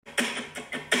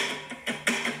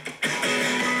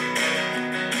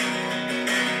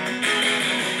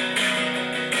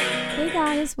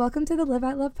guys, welcome to the Live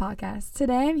at Love podcast.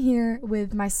 Today I'm here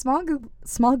with my small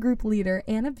group leader,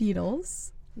 Anna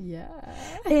Beatles. Yeah.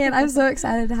 And I'm so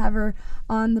excited to have her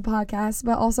on the podcast,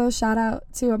 but also shout out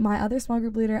to my other small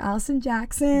group leader, Allison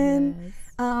Jackson.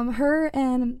 Yes. Her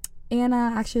and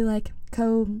Anna actually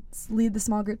co-lead the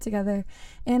small group together,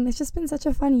 and it's just been such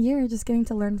a fun year just getting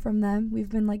to learn from them. We've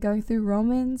been going through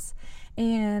Romans,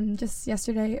 and just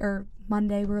yesterday or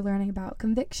Monday we were learning about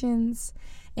convictions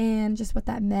and just what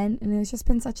that meant, and it's just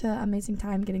been such an amazing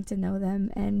time getting to know them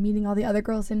and meeting all the other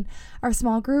girls in our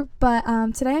small group. But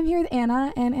today I'm here with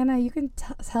Anna, and Anna, you can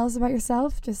tell us about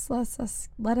yourself. Just let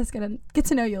us get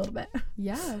to know you a little bit.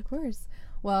 Yeah, of course.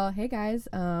 Well, hey guys,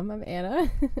 I'm Anna,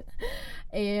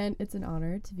 and it's an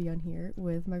honor to be on here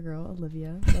with my girl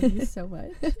Olivia. Love you so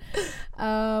much.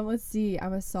 Let's see,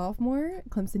 I'm a sophomore at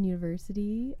Clemson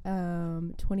University,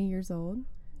 20 years old.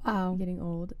 Wow. I'm getting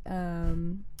old.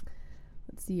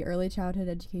 Let's see, early childhood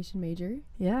education major.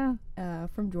 Yeah.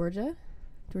 From Georgia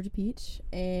Peach,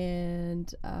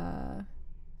 and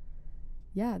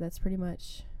yeah, that's pretty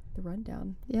much the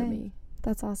rundown for me.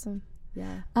 That's awesome.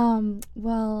 Yeah.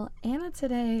 Well, Anna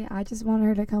today, I just want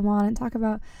her to come on and talk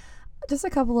about just a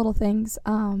couple little things.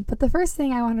 But the first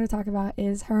thing I want her to talk about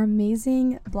is her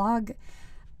amazing blog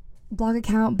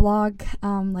account,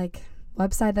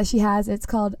 website that she has. It's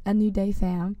called A New Day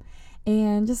Fam.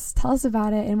 And just tell us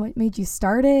about it and what made you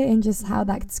start it and just how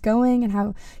that's going and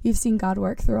how you've seen God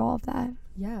work through all of that.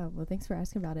 Yeah, well, thanks for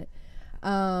asking about it.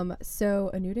 So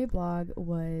A New Day blog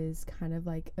was kind of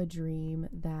like a dream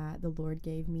that the Lord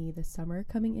gave me this summer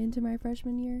coming into my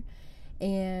freshman year.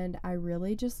 And I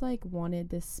really just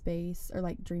wanted this space, or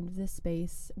dreamed of this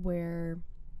space where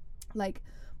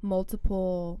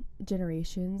multiple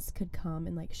generations could come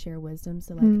and share wisdom.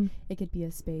 So it could be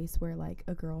a space where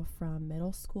a girl from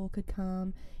middle school could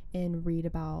come and read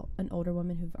about an older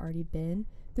woman who've already been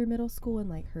through middle school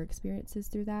and her experiences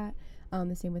through that.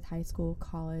 The same with high school,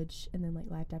 college, and then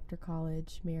life after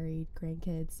college, married,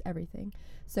 grandkids, everything.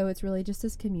 So it's really just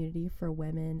this community for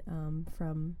women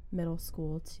from middle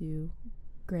school to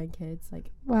grandkids,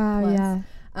 wow, plus.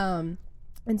 Yeah.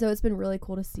 And so it's been really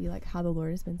cool to see how the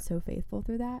Lord has been so faithful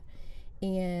through that.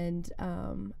 And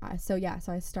so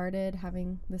I started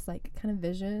having this kind of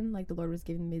vision, the Lord was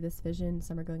giving me this vision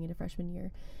summer going into freshman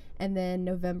year. And then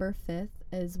November 5th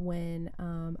is when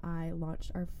I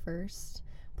launched our first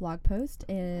blog post,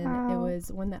 and It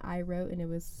was one that I wrote, and it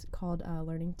was called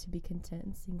Learning to Be Content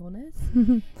in Singleness.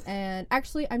 And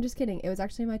actually, I'm just kidding, it was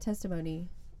actually my testimony.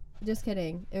 Just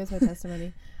kidding, it was my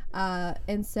testimony.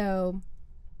 And so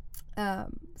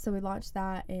we launched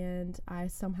that, and I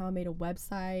somehow made a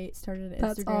website, started an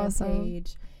Instagram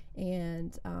page,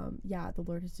 and the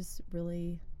Lord has just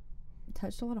really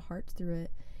touched a lot of hearts through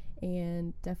it,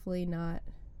 and definitely not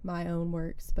my own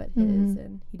works, but His,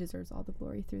 and He deserves all the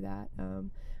glory through that.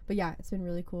 But yeah, it's been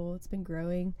really cool. It's been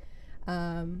growing.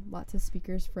 Lots of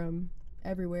speakers from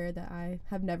everywhere that I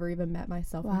have never even met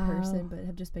myself in person, but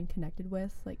have just been connected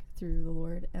with through the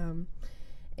Lord.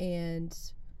 And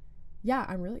yeah,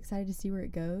 I'm really excited to see where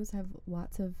it goes. I have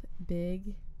lots of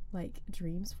big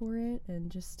dreams for it,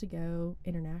 and just to go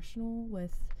international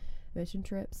with mission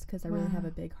trips, because I really have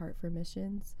a big heart for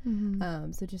missions.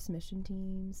 So just mission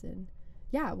teams, and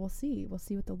yeah, we'll see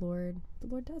what the Lord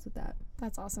does with that.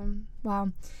 That's awesome.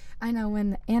 Wow. I know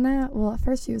when Anna, at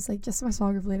first she was just my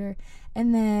small group leader,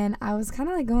 and then I was kind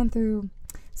of going through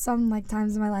some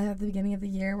times in my life at the beginning of the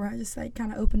year where I just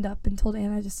kind of opened up and told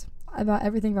Anna just about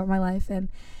everything about my life, and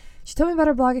she told me about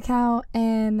her blog account,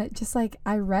 and just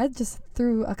I read just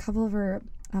through a couple of her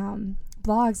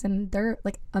blogs, and they're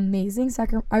amazing. So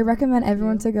I recommend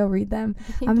everyone to go read them.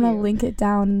 I'm gonna link it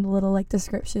down in the little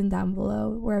description down below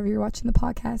wherever you're watching the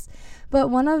podcast. But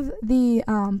one of the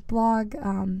blog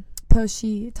posts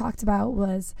she talked about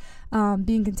was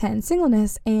being content in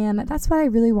singleness, and that's what I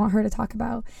really want her to talk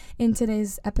about in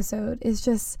today's episode, is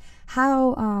just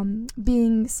how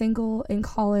being single in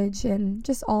college and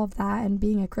just all of that, and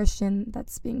being a Christian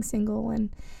that's being single. And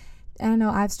I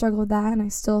know I've struggled with that, and I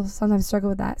still sometimes struggle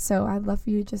with that. So I'd love for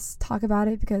you to just talk about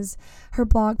it, because her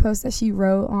blog post that she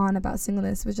wrote on about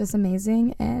singleness was just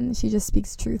amazing, and she just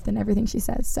speaks truth in everything she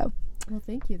says. So, well,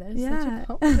 thank you. That is such a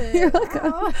compliment. You're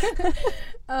welcome.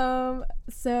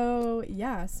 So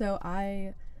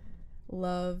I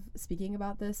love speaking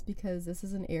about this, because this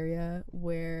is an area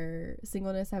where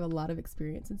singleness, I have a lot of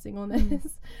experience in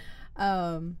singleness.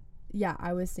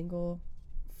 I was single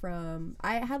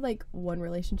I had one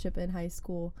relationship in high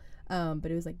school, but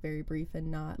it was very brief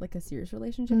and not a serious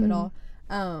relationship at all.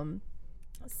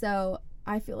 So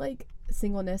I feel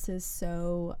singleness is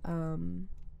so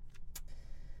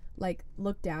like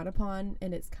looked down upon,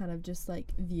 and it's kind of just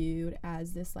like viewed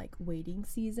as this like waiting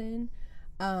season.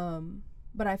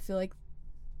 But I feel like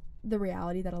the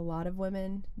reality that a lot of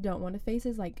women don't want to face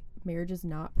is like marriage is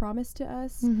not promised to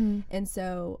us. And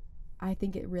so I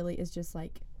think it really is just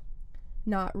like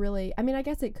not really, I mean, I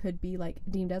guess it could be like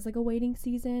deemed as like a waiting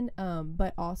season,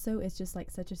 but also it's just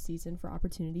like such a season for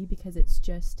opportunity, because it's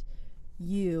just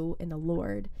you and the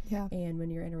Lord. And when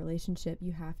you're in a relationship,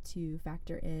 you have to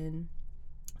factor in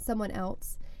someone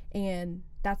else, and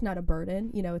that's not a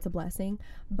burden, you know, it's a blessing,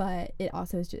 but it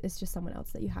also is it's just someone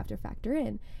else that you have to factor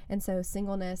in. And so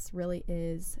singleness really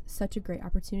is such a great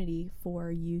opportunity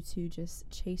for you to just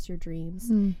chase your dreams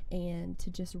and to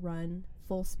just run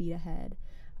full speed ahead.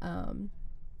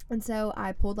 And so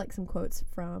I pulled like some quotes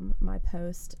from my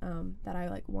post that I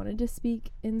like wanted to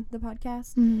speak in the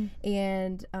podcast.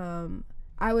 And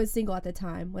I was single at the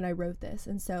time when I wrote this,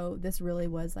 and so this really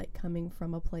was like coming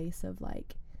from a place of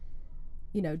like,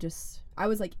 you know, just I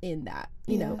was like in that,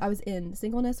 you know, I was in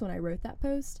singleness when I wrote that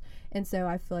post. And so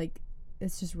I feel like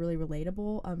it's just really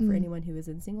relatable for anyone who is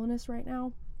in singleness right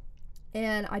now.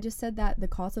 And I just said that the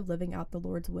cost of living out the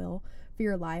Lord's will for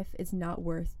your life is not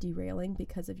worth derailing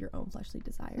because of your own fleshly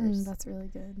desires. That's really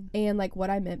good. And like what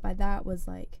I meant by that was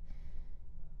like,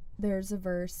 there's a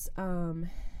verse,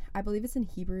 I believe it's in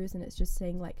Hebrews, and it's just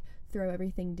saying like, throw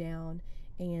everything down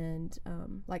and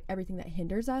like everything that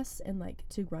hinders us, and like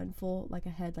to run full like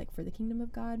ahead like for the kingdom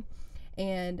of God.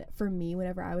 And for me,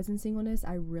 whenever I was in singleness,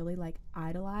 I really like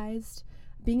idolized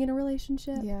being in a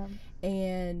relationship.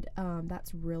 And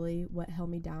that's really what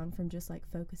held me down from just like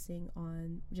focusing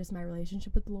on just my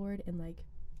relationship with the Lord and like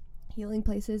healing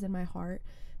places in my heart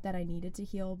that I needed to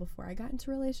heal before I got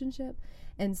into a relationship.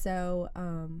 And so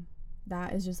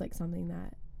that is just like something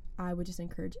that I would just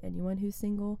encourage anyone who's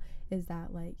single, is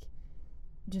that like,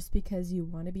 just because you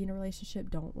want to be in a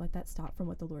relationship, don't let that stop from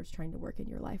what the Lord's trying to work in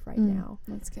your life right now.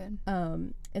 That's good.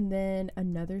 And then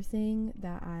another thing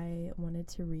that I wanted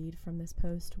to read from this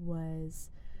post was,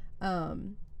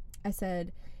 I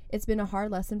said, it's been a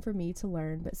hard lesson for me to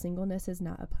learn, but singleness is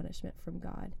not a punishment from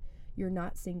God. You're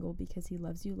not single because he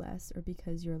loves you less or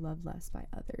because you're loved less by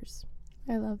others.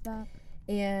 I love that.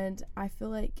 And I feel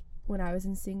like when I was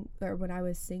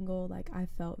single, like I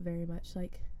felt very much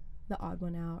like the odd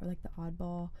one out, or like the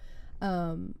oddball,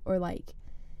 or like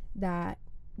that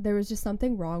there was just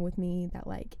something wrong with me, that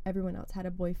like everyone else had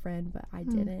a boyfriend but I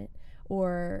didn't,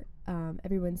 or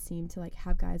everyone seemed to like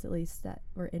have guys at least that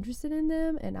were interested in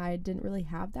them, and I didn't really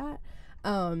have that.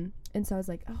 And so I was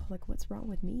like, oh, like what's wrong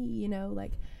with me, you know,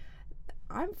 like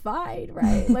I'm fine,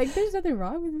 right? Like there's nothing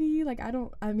wrong with me, like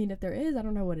I mean if there is, I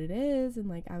don't know what it is, and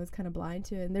like I was kind of blind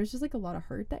to it, and there's just like a lot of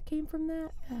hurt that came from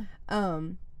that.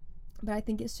 But I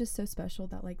think it's just so special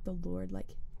that like the Lord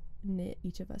like knit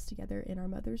each of us together in our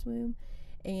mother's womb,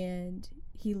 and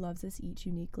he loves us each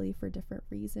uniquely for different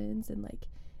reasons, and like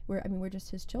we're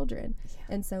just his children.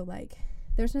 And so like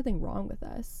there's nothing wrong with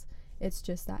us, it's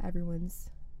just that everyone's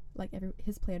like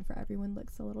his plan for everyone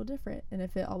looks a little different, and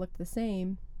if it all looked the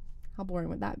same, how boring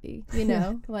would that be, you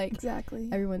know? Like exactly,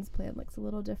 everyone's plan looks a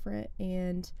little different,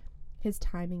 and his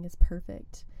timing is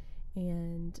perfect.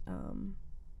 And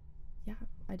yeah,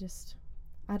 I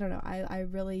don't know, I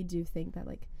really do think that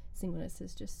like singleness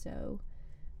is just so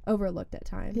overlooked at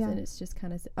times. And it's just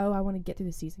kind of, oh, I want to get through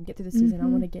the season, I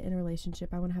want to get in a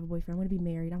relationship, I want to have a boyfriend, I want to be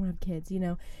married, I want to have kids, you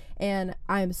know. And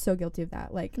I'm so guilty of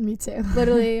that. Like me too.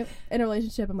 Literally in a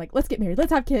relationship, I'm like, let's get married,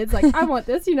 let's have kids, like I want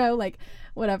this, you know, like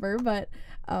whatever. But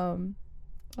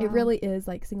it really is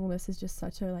like, singleness is just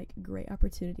such a like great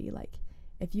opportunity. Like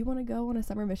if you want to go on a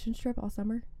summer mission trip all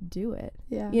summer, do it.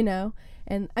 You know?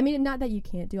 And I mean, not that you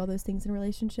can't do all those things in a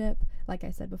relationship. Like I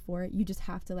said before, you just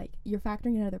have to like, you're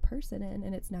factoring another person in,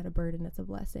 and it's not a burden, it's a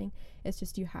blessing. It's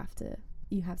just you have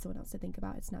someone else to think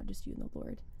about. It's not just you and the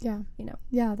Lord. You know?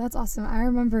 Yeah, that's awesome. I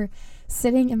remember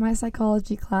sitting in my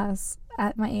psychology class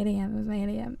at my 8 a.m. It was my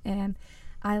 8 a.m. And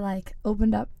I like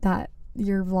opened up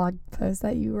your vlog post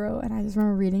that you wrote, and I just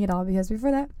remember reading it all, because before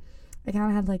that I kind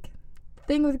of had like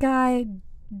thing with guy.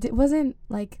 It wasn't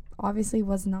like, obviously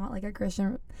was not like a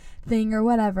Christian thing or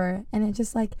whatever, and it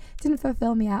just like didn't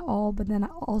fulfill me at all. But then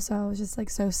also I was just like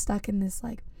so stuck in this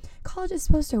like, college is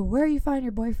supposed to where you find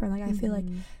your boyfriend. Like I feel like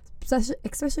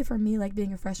especially for me, like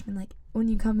being a freshman, like when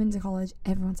you come into college,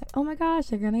 everyone's like, oh my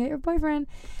gosh, you're gonna get your boyfriend,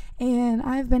 and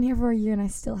I've been here for a year and I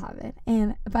still haven't.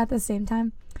 And but at the same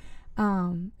time,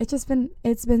 it's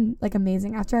been like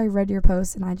amazing. After I read your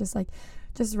post and I just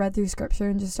read through scripture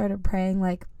and just started praying,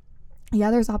 like, yeah,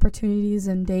 there's opportunities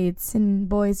and dates and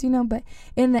boys, you know, but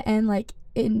in the end, like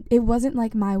it wasn't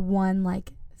like my one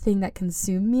like thing that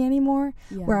consumed me anymore,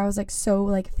 Yeah. where I was like so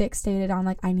like fixated on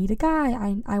like I need a guy,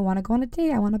 I want to go on a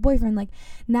date, I want a boyfriend. Like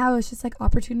now it's just like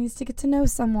opportunities to get to know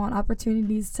someone,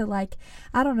 opportunities to like,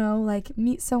 I don't know, like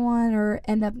meet someone or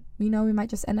end up, we might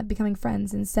just end up becoming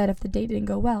friends instead if the date didn't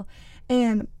go well.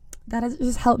 And that has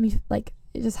just helped me, like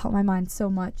it just helped my mind so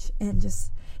much. And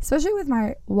just especially with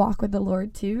my walk with the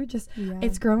Lord too, just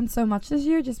it's grown so much this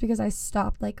year just because I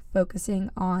stopped like focusing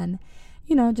on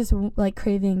just like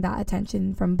craving that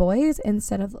attention from boys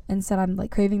instead I'm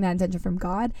like craving that attention from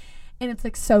God. And it's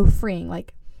like so freeing.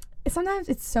 Like sometimes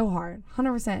it's so hard,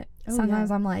 100%.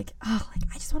 Sometimes I'm like, oh, like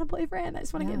I just want a boyfriend, I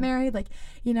just want to get married. Like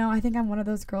I think I'm one of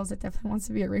those girls that definitely wants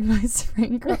to be a ring my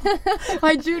spring girl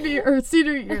my junior or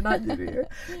senior year, not junior year.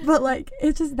 But like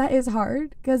it's just, that is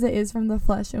hard because it is from the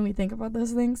flesh and we think about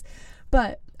those things.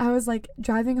 But I was like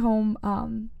driving home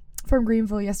from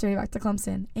Greenville yesterday back to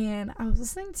Clemson, and I was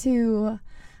listening to,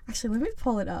 actually let me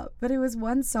pull it up, but it was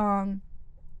one song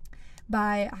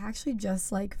by, I actually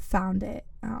just like found it,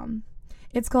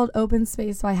 it's called Open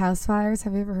Space by House Fires.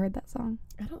 Have you ever heard that song?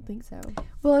 I don't think so.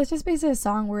 Well, it's just basically a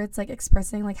song where it's like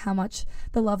expressing like how much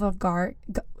the love of God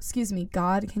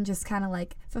can just kind of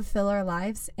like fulfill our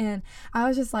lives. And I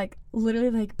was just like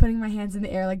literally like putting my hands in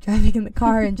the air, like driving in the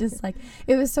car, and just like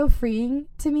it was so freeing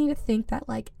to me to think that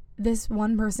like this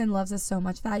one person loves us so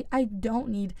much that I don't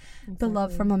need the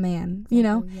love from a man,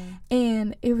 Yeah.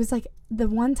 And it was like the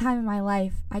one time in my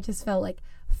life I just felt like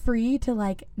free to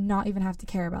like not even have to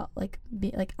care about like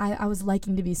be like I was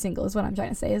liking to be single is what I'm trying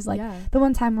to say, is like the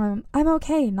one time where I'm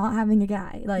okay not having a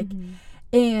guy, like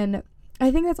and I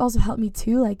think that's also helped me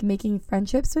too, like making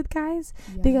friendships with guys,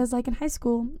 because like in high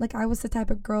school, like I was the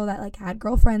type of girl that like had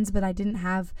girlfriends, but I didn't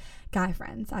have guy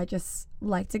friends. I just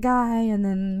liked a guy, and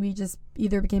then we just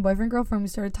either became boyfriend, girlfriend, we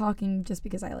started talking just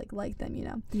because I like liked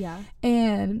them,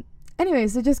 And anyway,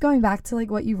 so just going back to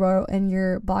like what you wrote in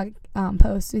your blog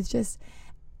post, it's just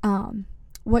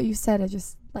what you said is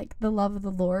just like the love of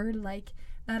the Lord, like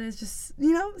that is just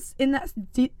in that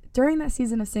during that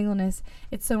season of singleness,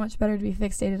 it's so much better to be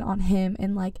fixated on him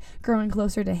and like growing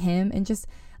closer to him. And just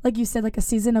like you said, like a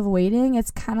season of waiting,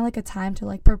 it's kind of like a time to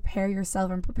like prepare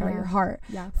yourself and prepare your heart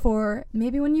for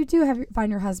maybe when you do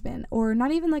find your husband, or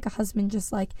not even like a husband,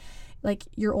 just like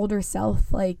your older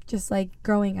self, like just like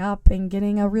growing up and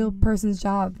getting a real person's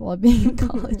job while being in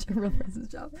college. A real person's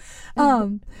job.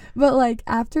 But like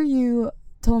after you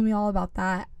told me all about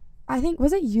that, I think,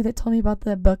 was it you that told me about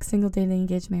the book Single, Dating,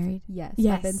 Engaged, Married? Yes.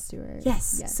 By Ben Stewart.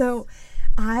 Yes. So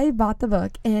I bought the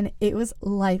book and it was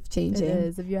life-changing. It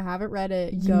is. If you haven't read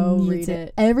it, go read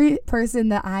it. Every person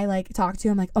that I like talk to,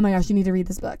 I'm like, oh my gosh, you need to read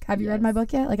this book. Have you read my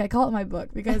book yet? Like I call it my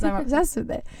book because I'm obsessed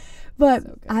with it. But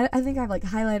so I think I've like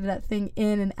highlighted that thing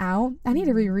in and out. I need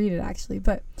to reread it actually.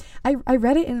 But I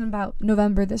read it in about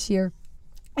November this year.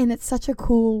 And it's such a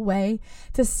cool way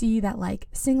to see that like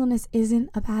singleness isn't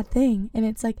a bad thing. And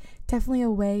it's like definitely a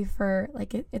way for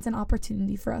like it's an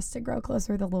opportunity for us to grow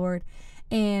closer to the Lord.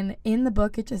 And in the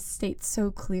book, it just states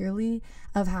so clearly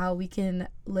of how we can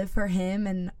live for him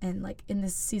and like in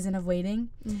this season of waiting.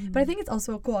 But I think it's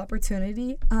also a cool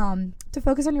opportunity to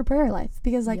focus on your prayer life,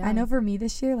 because like I know for me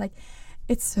this year, like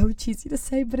it's so cheesy to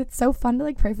say, but it's so fun to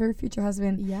like pray for your future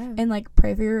husband and like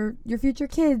pray for your future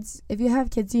kids, if you have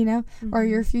kids, or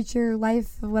your future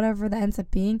life, whatever that ends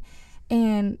up being.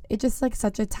 And it's just like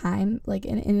such a time like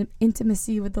in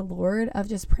intimacy with the Lord of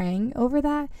just praying over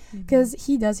that, because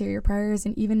he does hear your prayers.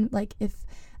 And even like if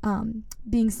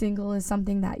being single is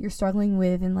something that you're struggling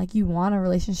with and like you want a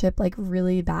relationship like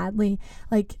really badly,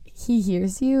 like he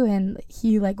hears you and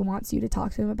he like wants you to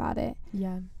talk to him about it.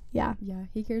 Yeah,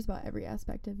 he cares about every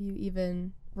aspect of you,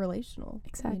 even relational.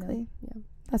 Exactly.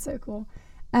 That's so cool.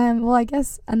 Well, I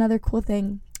guess another cool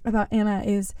thing about Anna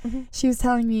is she was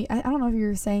telling me, I don't know if you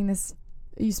were saying this,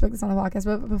 you spoke this on the podcast,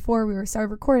 but before we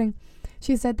started recording,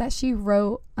 she said that she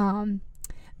wrote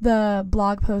the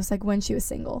blog post like when she was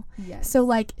single. So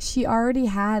like she already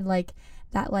had like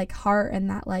that like heart and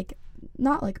that like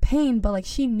not like pain, but like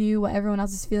she knew what everyone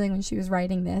else was feeling when she was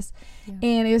writing this.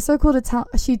 And it was so cool to tell.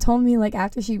 She told me like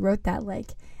after she wrote that,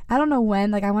 like I don't know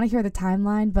when, like I want to hear the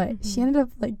timeline, but she ended up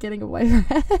like getting a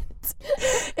boyfriend.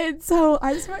 And so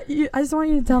I just want you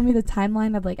to tell me the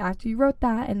timeline of like after you wrote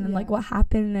that, and then like what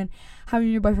happened and how you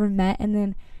and your boyfriend met, and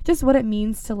then just what it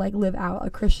means to like live out a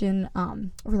Christian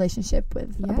relationship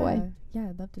with a boy.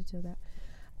 I'd love to do that.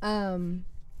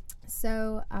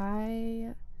 So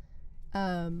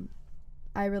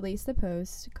I released a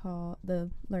post called The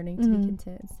Learning to Be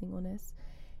Content in Singleness,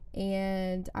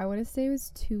 and I want to say it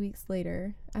was 2 weeks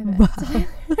later I met Tyler.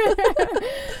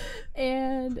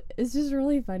 And it's just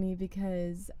really funny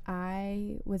because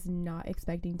I was not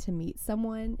expecting to meet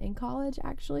someone in college,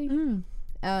 actually.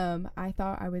 I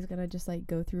thought I was gonna just like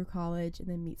go through college and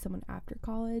then meet someone after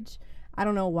college. I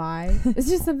don't know why. It's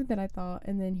just something that I thought.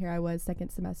 And then here I was, second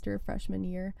semester, freshman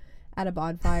year, at a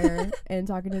bonfire and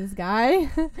talking to this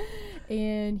guy.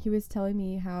 And he was telling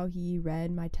me how he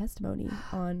read my testimony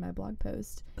on my blog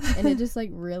post. And it just like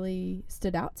really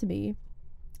stood out to me.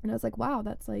 And I was like, wow,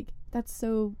 that's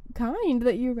so kind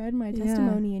that you read my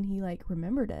testimony. And he like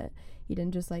remembered it. He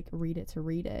didn't just like read it to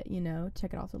read it, you know,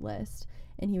 check it off the list.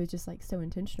 And he was just like so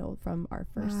intentional from our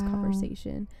first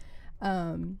conversation.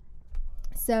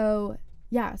 So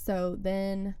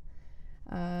then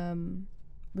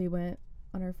we went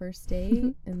on our first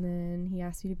date, and then he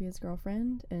asked me to be his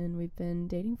girlfriend, and we've been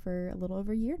dating for a little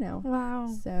over a year now.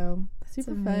 Wow. So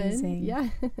super amazing.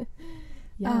 Fun.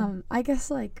 Yeah. I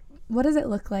guess like, what does it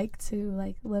look like to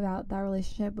like live out that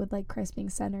relationship with like Christ being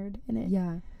centered in it?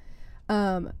 Yeah.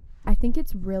 I think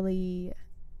it's really,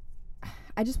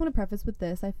 I just want to preface with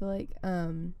this. I feel like,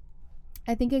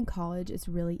 I think in college it's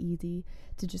really easy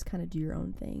to just kind of do your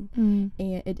own thing.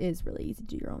 And it is really easy to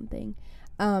do your own thing,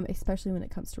 especially when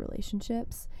it comes to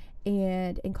relationships.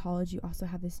 And in college you also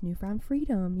have this newfound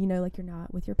freedom, you know, like you're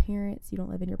not with your parents, you don't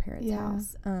live in your parents'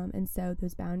 house. And so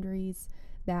those boundaries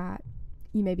that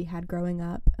you maybe had growing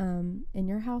up in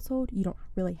your household, you don't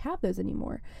really have those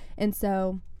anymore. And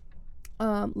so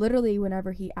literally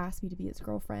whenever he asked me to be his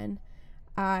girlfriend,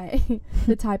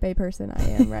 the type A person I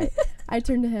am, right? I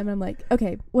turned to him and I'm like,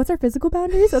 okay, what's our physical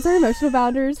boundaries? What's our emotional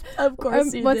boundaries? Of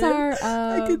course you what's did. our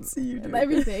I could see you doing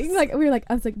everything. Like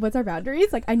I was like, what's our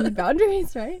boundaries? Like I need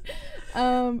boundaries, right?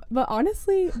 But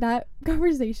honestly, that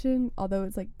conversation, although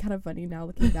it's like kind of funny now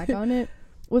looking back on it,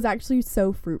 was actually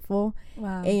so fruitful.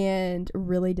 Wow. And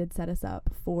really did set us up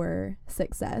for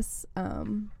success.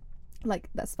 Like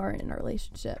thus far in our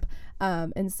relationship.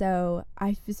 And so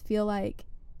I just feel like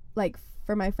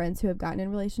for my friends who have gotten in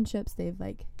relationships, they've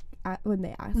like when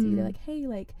they ask you, they're like, hey,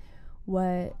 like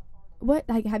what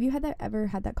like have you ever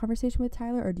had that conversation with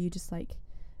Tyler, or do you just like,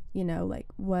 you know, like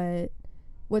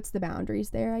what's the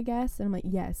boundaries there, I guess? And I'm like,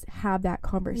 yes, have that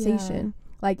conversation.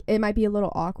 Like it might be a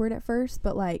little awkward at first,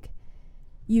 but like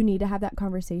you need to have that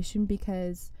conversation,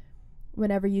 because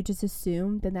whenever you just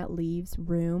assume, then that leaves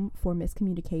room for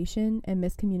miscommunication, and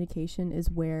miscommunication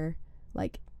is where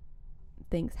like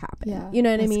things happen. You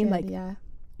know what I mean? Good, like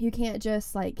you can't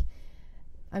just like,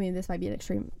 I mean, this might be an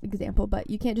extreme example, but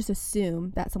you can't just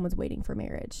assume that someone's waiting for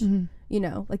marriage. You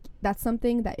know, like that's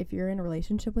something that if you're in a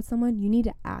relationship with someone, you need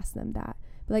to ask them that.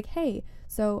 But like, hey,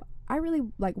 so I really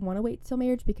like want to wait till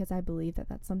marriage because I believe that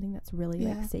that's something that's really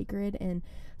like sacred, and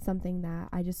something that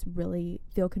I just really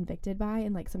feel convicted by,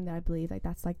 and like something that I believe like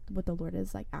that's like what the Lord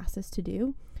has like asked us to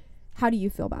do. How do you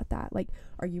feel about that? Like,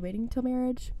 are you waiting till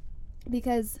marriage?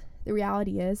 Because the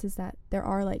reality is that there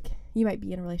are like, you might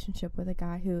be in a relationship with a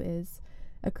guy who is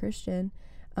a Christian,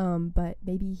 but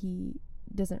maybe he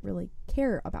doesn't really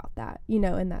care about that, you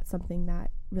know, and that's something that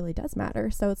really does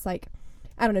matter. So it's like,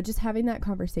 I don't know, just having that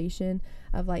conversation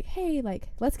of like, hey, like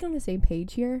let's get on the same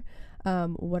page here.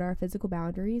 What are our physical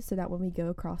boundaries, so that when we go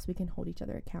across, we can hold each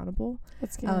other accountable.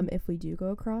 That's good. If we do go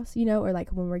across, you know, or like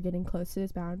when we're getting close to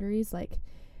those boundaries, like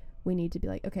we need to be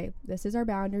like, okay, this is our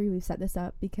boundary. We've set this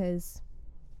up, because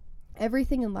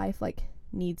everything in life like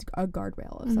needs a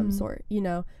guardrail of some sort. You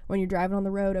know, when you're driving on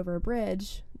the road over a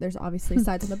bridge, there's obviously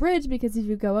sides on the bridge, because if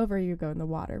you go over, you go in the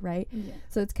water, right?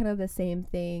 So it's kind of the same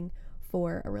thing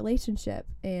for a relationship.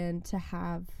 And to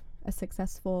have a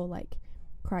successful like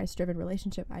Christ-driven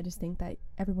relationship, I just think that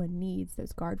everyone needs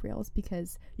those guardrails,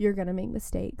 because you're gonna make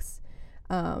mistakes,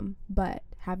 but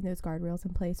having those guardrails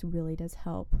in place really does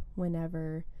help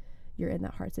whenever you're in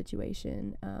that hard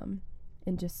situation.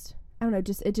 And just, I don't know,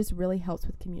 it just really helps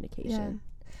with communication.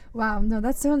 Wow, no,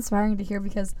 that's so inspiring to hear,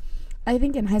 because I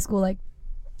think in high school, like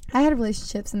I had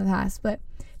relationships in the past, but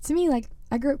to me, like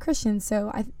I grew up Christian, so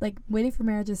I like waiting for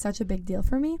marriage is such a big deal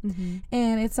for me,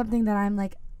 and it's something that I'm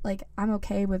like I'm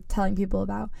okay with telling people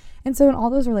about. And so in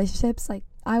all those relationships, like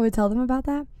I would tell them about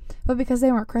that, but because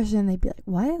they weren't Christian, they'd be like,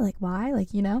 what, like why,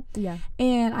 like, you know?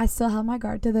 And I still held my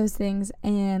guard to those things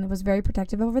and was very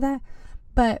protective over that.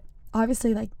 But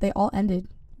obviously, like they all ended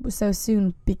so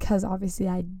soon, because obviously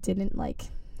I didn't like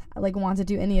want to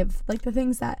do any of like the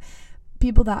things that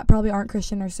people that probably aren't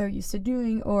Christian are so used to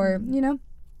doing, or you know.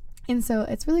 And so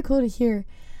it's really cool to hear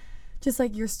just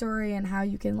like your story and how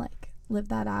you can like live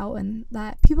that out, and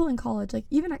that people in college, like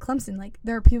even at Clemson, like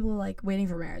there are people like waiting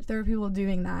for marriage, there are people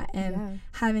doing that and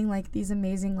having like these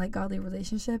amazing like godly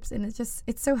relationships, and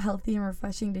it's so healthy and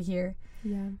refreshing to hear.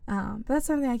 But that's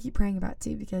something I keep praying about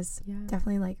too, because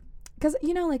definitely like, because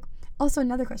you know, like Also,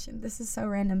 another question. This is so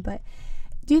random, but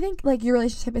do you think like your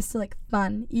relationship is still like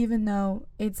fun, even though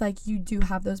it's like you do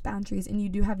have those boundaries and you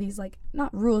do have these like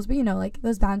not rules, but you know, like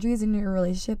those boundaries in your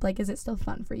relationship? Like, is it still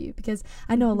fun for you? Because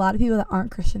I know a lot of people that aren't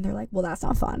Christian, they're like, well, that's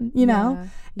not fun, you know?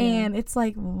 Yeah. And it's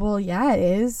like, well, yeah, it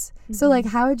is. So like,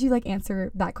 how would you like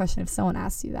answer that question if someone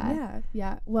asked you that?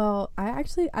 Yeah. Well,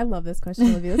 I love this question,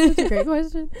 Olivia. That's such a great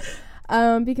question.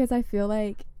 Because I feel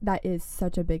like that is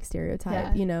such a big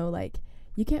stereotype, you know, like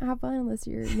you can't have fun unless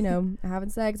you're, you know, having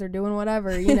sex or doing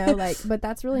whatever, you know, like, but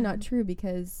that's really not true,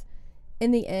 because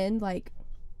in the end, like,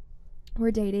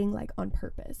 we're dating like on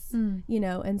purpose, you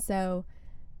know? And so,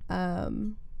 I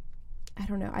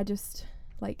don't know. I just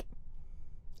like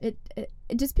it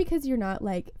just because you're not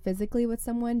like physically with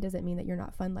someone doesn't mean that you're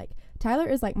not fun. Like Tyler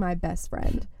is like my best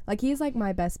friend. Like he's like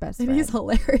my best friend. And he's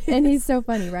hilarious. And he's so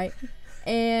funny, right?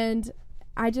 And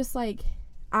I just like,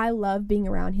 I love being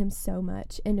around him so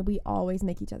much, and we always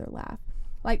make each other laugh.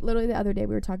 Like literally the other day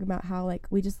we were talking about how like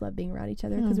we just love being around each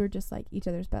other because we're just like each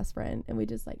other's best friend, and we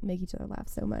just like make each other laugh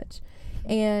so much.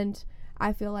 And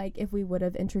I feel like if we would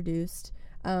have introduced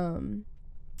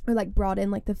or like brought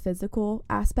in like the physical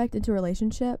aspect into a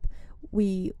relationship,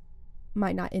 we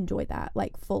might not enjoy that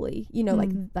like fully, you know,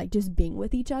 like just being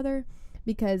with each other,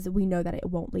 because we know that it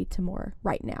won't lead to more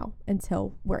right now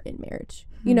until we're in marriage.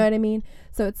 You know what I mean?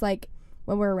 So it's like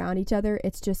when we're around each other,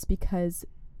 it's just because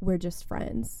we're just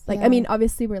friends. Like, I mean,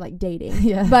 obviously we're like dating,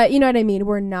 but you know what I mean?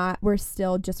 We're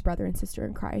still just brother and sister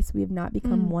in Christ. We have not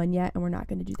become one yet, and we're not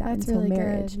going to do that until really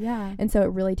marriage. Good. Yeah. And so it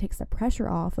really takes the pressure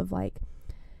off of like,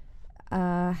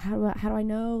 how do I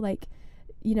know? Like,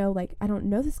 you know, like I don't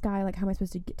know this guy. Like, how am I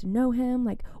supposed to get to know him?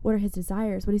 Like, what are his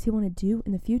desires? What does he want to do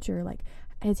in the future? Like,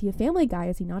 is he a family guy?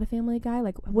 Is he not a family guy?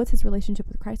 Like, what's his relationship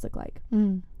with Christ look like?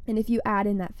 And if you add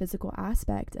in that physical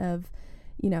aspect of,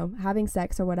 you know, having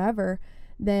sex or whatever,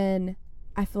 then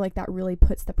I feel like that really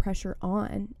puts the pressure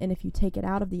on. And if you take it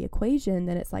out of the equation,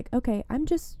 then it's like, okay, I'm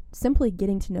just simply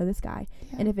getting to know this guy.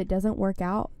 And if it doesn't work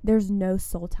out, there's no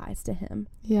soul ties to him.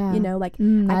 You know, like I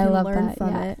can learn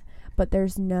from it, but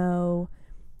there's no,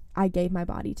 I gave my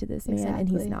body to this man and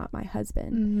he's not my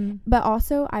husband. But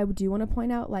also I do want to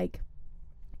point out, like,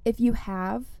 if you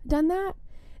have done that,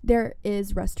 there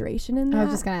is restoration in that. I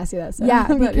was just gonna ask you that. So yeah,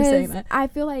 I'm glad you're because saying that. I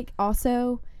feel like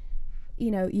also, you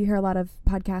know, you hear a lot of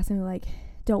podcasts and they're like,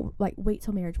 don't like wait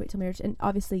till marriage, and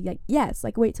obviously like yes,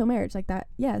 like wait till marriage, like that,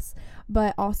 yes,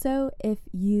 but also if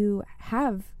you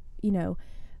have, you know,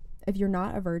 if you're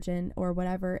not a virgin or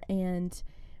whatever and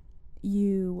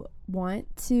you want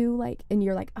to like, and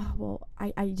you're like, oh well,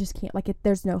 I just can't, like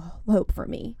there's no hope for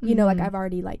me, you know, like I've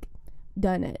already like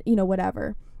done it, you know,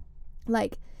 whatever,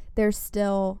 like there's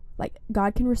still like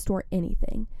God can restore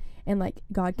anything. And like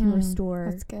God can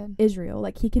restore Israel,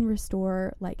 like he can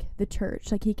restore like the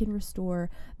church, like he can restore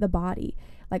the body.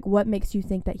 Like what makes you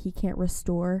think that he can't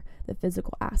restore the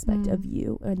physical aspect of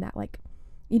you and that, like,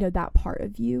 you know, that part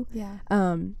of you?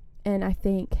 And I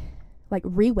think like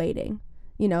reweighting,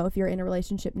 you know, if you're in a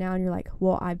relationship now and you're like,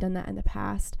 well, I've done that in the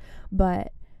past,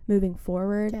 but moving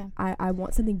forward, I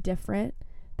want something different.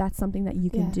 That's something that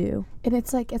you can do. And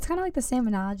it's like, it's kind of like the same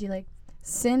analogy, like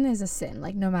sin is a sin,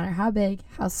 like no matter how big,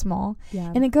 how small.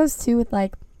 And it goes too with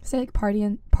like, say like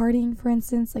partying for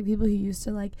instance, like people who used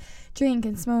to like drink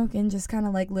and smoke and just kind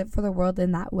of like live for the world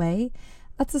in that way.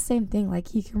 That's the same thing. Like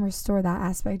he can restore that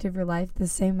aspect of your life the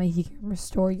same way he can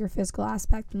restore your physical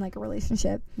aspect in like a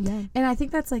relationship. And I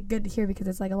think that's like good to hear, because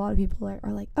it's like a lot of people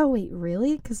are like, oh wait,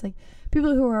 really? Because like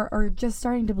people who are just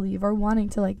starting to believe or wanting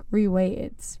to like reweigh,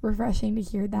 it's refreshing to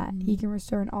hear that he can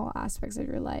restore in all aspects of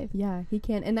your life. He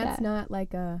can. And that's not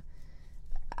like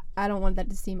I don't want that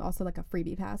to seem also like a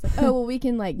freebie pass, like, oh well, we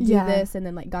can like do this and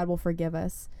then like God will forgive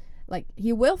us. Like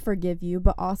he will forgive you,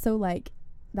 but also like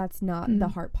that's not the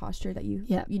heart posture that you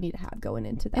need to have going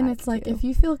into that. And it's like, if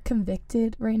you feel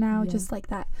convicted right now, just like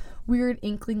that weird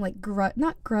inkling, like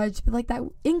not grudge, but like that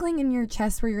inkling in your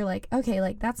chest where you're like, okay,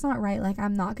 like that's not right, like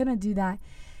I'm not gonna do that.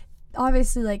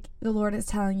 Obviously, like the Lord is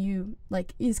telling you,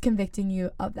 like is convicting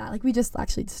you of that. Like we just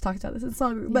talked about this in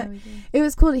small group, but it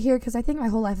was cool to hear, because I think my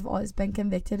whole life I've always been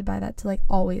convicted by that, to like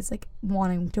always like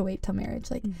wanting to wait till marriage.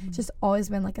 Like it's just always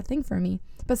been like a thing for me.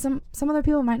 But some other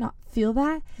people might not feel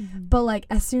that, but like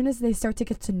as soon as they start to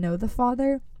get to know the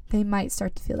Father, they might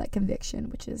start to feel that conviction,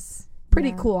 which is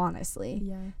pretty cool,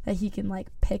 honestly. That he can like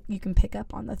you can pick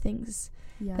up on the things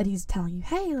that he's telling you,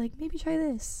 hey, like maybe try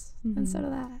this instead of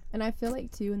that. And I feel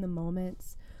like too, in the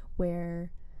moments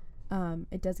where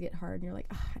it does get hard and you're like,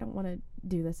 oh, I don't want to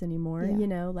do this anymore, you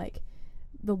know, like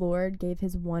the Lord gave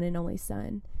his one and only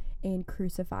son and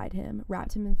crucified him,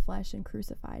 wrapped him in flesh and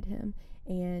crucified him,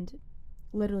 and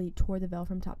literally tore the veil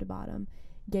from top to bottom.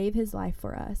 gave his life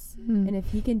for us. Mm. And if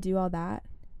he can do all that,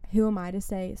 who am I to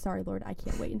say, sorry, Lord, I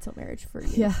can't wait until marriage for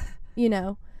you? Yeah. You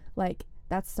know, like,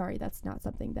 that's not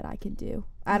something that I can do.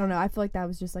 I don't know. I feel like that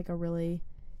was just like a really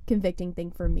convicting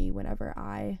thing for me whenever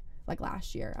like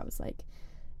last year, I was like,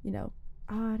 you know,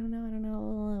 I don't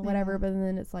know, whatever. Yeah. But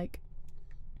then it's like,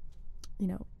 you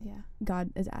know, Yeah.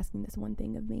 God is asking this one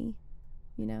thing of me,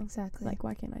 you know? Exactly. Like,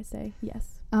 why can't I say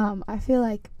yes? I feel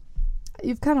like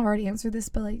you've kind of already answered this,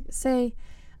 but like, say,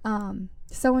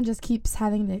 someone just keeps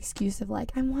having the excuse of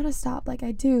like, I want to stop, like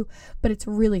I do, but it's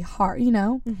really hard, you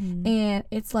know? Mm-hmm. And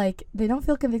it's like, they don't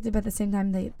feel convicted, but at the same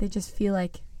time, they just feel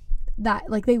like that,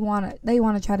 like they want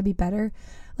to try to be better.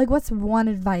 Like, what's one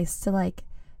advice to like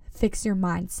fix your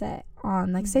mindset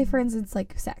on, like, say for instance,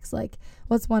 like sex? Like,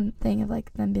 what's one thing of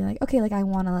like them being like, okay, like I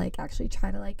want to like actually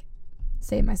try to like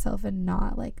save myself and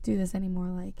not like do this anymore,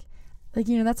 like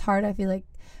you know, that's hard. I feel like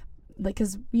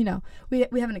because, you know, we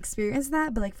haven't experienced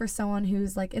that, but like for someone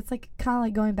who's like, it's like kind of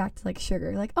like going back to like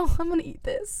sugar, like, oh, I'm gonna eat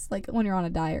this, like when you're on a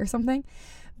diet or something.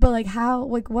 But like, how,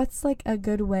 like, what's like a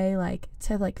good way like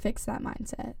to like fix that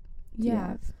mindset? Do you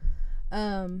Yeah.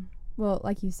 have? Well,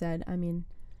 like you said, I mean,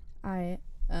 I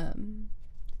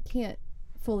can't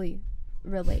fully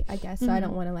relate, I guess. So I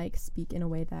don't want to like speak in a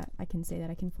way that I can say that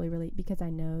I can fully relate, because I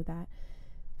know that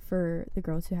for the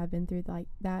girls who have been through like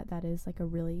that is like a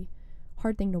really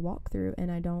hard thing to walk through,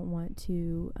 and I don't want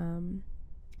to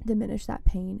diminish that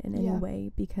pain in any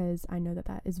way, because I know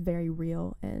that is very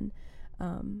real, and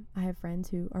I have friends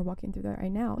who are walking through that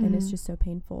right now, and it's just so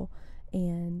painful.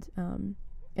 And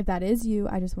if that is you,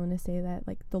 I just want to say that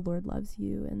like the Lord loves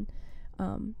you,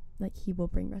 and like he will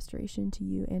bring restoration to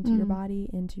you and to your body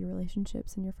and to your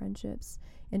relationships and your friendships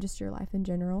and just your life in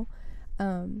general.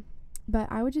 But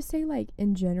I would just say, like,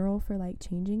 in general, for like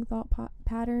changing thought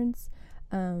patterns,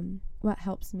 what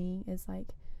helps me is like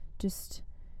just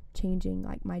changing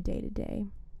like my day to day.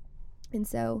 And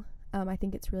so I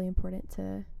think it's really important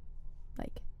to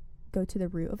like go to the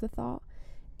root of the thought,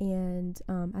 and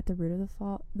at the root of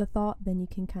the thought, then you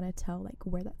can kind of tell like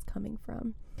where that's coming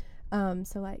from.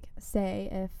 So like, say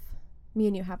if me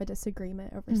and you have a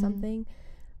disagreement over something,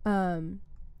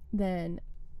 then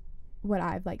what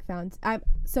I've like found,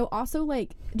 so also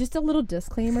like just a little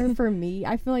disclaimer for me,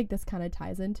 I feel like this kind of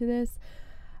ties into this.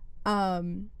 I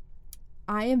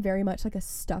am very much like a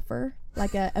stuffer,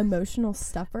 like a emotional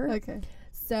stuffer. Okay.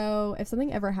 So if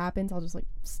something ever happens, I'll just like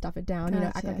stuff it down, you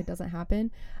know, act like it doesn't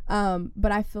happen.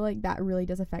 But I feel like that really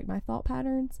does affect my thought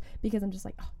patterns, because I'm just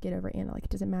like, oh, get over it, Anna. Like, it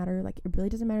doesn't matter. Like, it really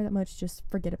doesn't matter that much. Just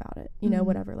forget about it. You know,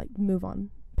 whatever. Like, move on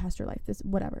past your life. This,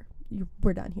 whatever.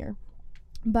 We're done here.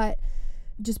 But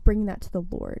just bringing that to the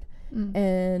Lord.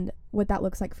 And what that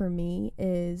looks like for me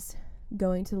is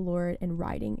going to the Lord and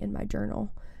writing in my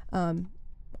journal.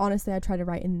 Honestly, I try to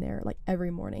write in there like every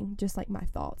morning, just like my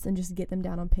thoughts, and just get them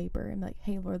down on paper. And like,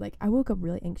 hey, Lord, like I woke up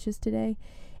really anxious today,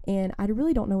 and I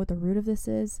really don't know what the root of this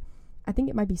is. I think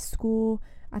it might be school.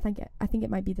 I think it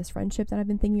might be this friendship that I've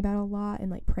been thinking about a lot and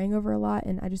like praying over a lot,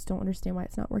 and I just don't understand why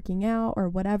it's not working out or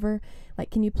whatever. Like,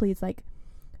 can you please like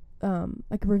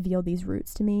reveal these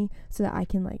roots to me, so that I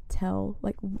can like tell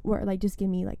like where, like, just give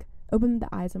me like, open the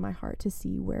eyes of my heart to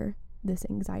see where this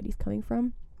anxiety is coming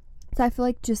from. So I feel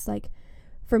like just like,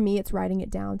 for me, it's writing it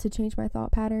down to change my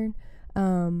thought pattern,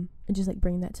 and just like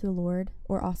bring that to the Lord.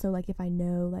 Or also like, if I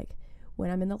know like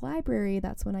when I'm in the library,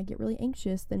 that's when I get really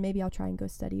anxious, then maybe I'll try and go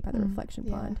study by the reflection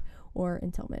pond or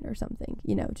in Tillman or something,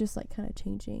 you know, just like kind of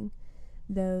changing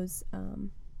those.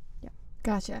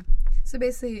 Gotcha. So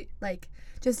basically, like,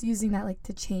 just using that like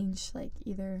to change like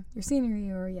either your scenery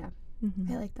or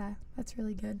I like that. That's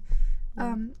really good.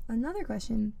 Another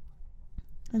question.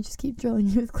 I just keep drilling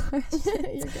you with questions.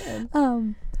 You're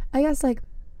good. I guess like,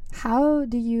 how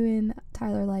do you and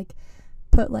Tyler like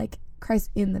put like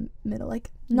Christ in the middle,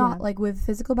 like not like with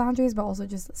physical boundaries, but also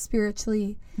just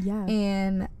spiritually,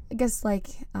 and I guess like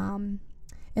in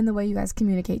the way you guys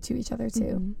communicate to each other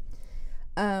too.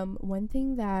 One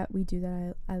thing that we do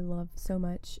that I love so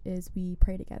much is we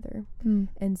pray together.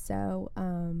 And so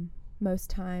most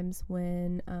times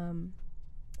when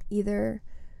either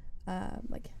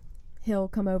like he'll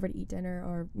come over to eat dinner,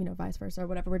 or, you know, vice versa, or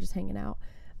whatever, we're just hanging out,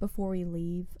 before we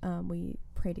leave, we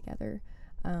pray together,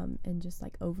 and just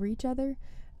like over each other.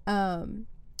 And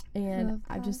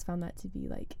I've just found that to be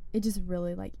like, it just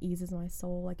really like eases my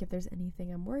soul. Like, if there's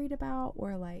anything I'm worried about,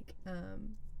 or like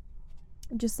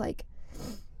just like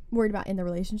worried about in the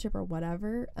relationship or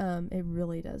whatever, it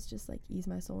really does just like ease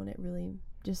my soul, and it really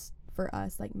just, for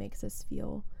us, like makes us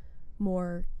feel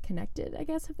more connected, I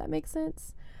guess, if that makes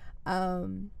sense.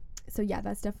 So yeah,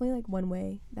 that's definitely like one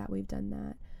way that we've done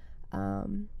that.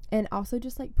 And also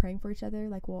just like praying for each other.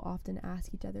 Like we'll often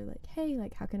ask each other like, hey,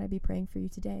 like how can I be praying for you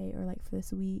today, or like for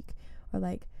this week, or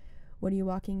like what are you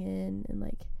walking in, and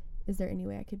like is there any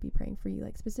way I could be praying for you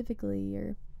like specifically,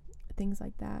 or things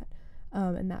like that.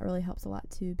 And that really helps a lot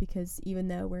too, because even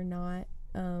though we're not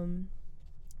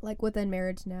like within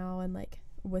marriage now and like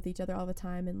with each other all the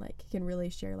time and like can really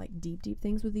share like deep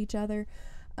things with each other,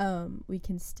 we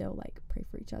can still like pray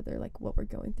for each other, like what we're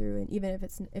going through. And even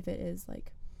if it is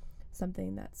like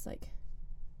something that's like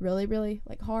really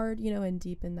like hard, you know, and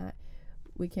deep in that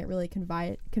we can't really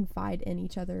confide in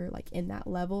each other like in that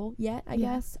level yet, I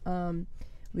guess.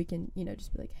 We can, you know,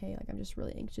 just be like, hey, like I'm just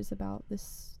really anxious about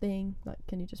this thing, like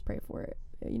can you just pray for it,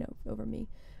 you know, over me.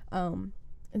 And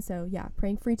so yeah,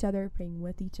 praying for each other, praying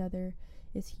with each other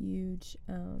is huge.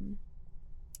 And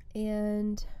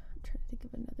I'm trying to think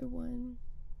of another one.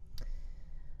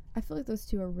 I feel like those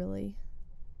two are really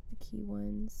the key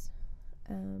ones.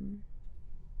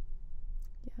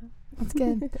 Yeah, that's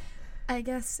good. I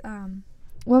guess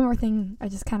one more thing I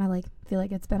just kind of like feel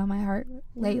like it's been on my heart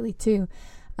lately too.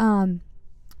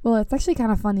 Well, it's actually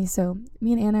kind of funny. So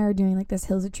me and Anna are doing like this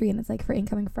Hills Retreat, and it's like for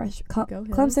incoming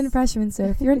Clemson freshmen. So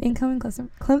if you're an incoming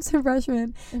Clemson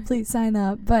freshman, please sign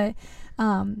up. But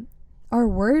our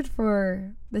word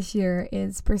for this year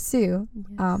is pursue,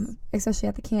 especially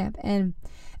at the camp. And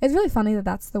it's really funny that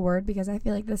that's the word, because I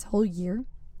feel like this whole year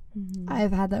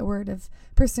I've had that word of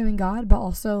pursuing God, but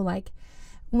also like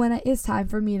when it is time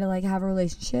for me to like have a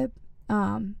relationship,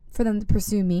 for them to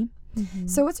pursue me.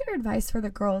 So what's your advice for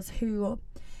the girls who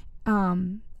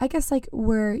I guess like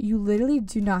where you literally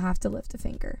do not have to lift a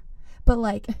finger, but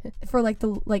like for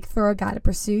a guy to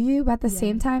pursue you, but at the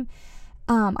same time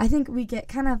I think we get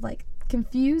kind of like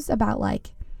confused about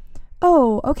like,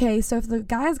 oh, okay, so if the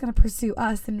guy is going to pursue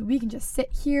us, then we can just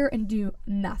sit here and do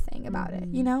nothing about it,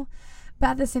 you know?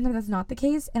 But at the same time, that's not the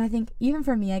case. And I think even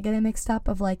for me, I get it mixed up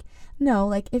of like, no,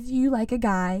 like if you like a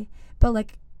guy, but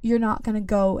like you're not going to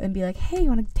go and be like, hey, you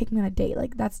want to take me on a date?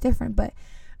 Like that's different. But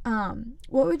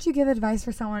what would you give advice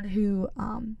for someone who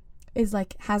is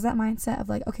like has that mindset of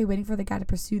like, okay, waiting for the guy to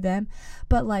pursue them,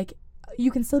 but like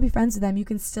you can still be friends with them, you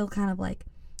can still kind of like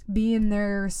be in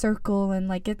their circle and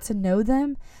like get to know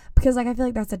them, because like I feel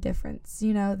like that's a difference,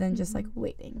 you know, than just like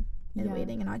waiting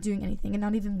and not doing anything and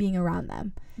not even being around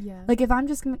them. Like if I'm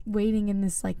just waiting in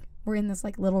this like, we're in this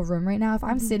like little room right now, if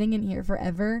I'm sitting in here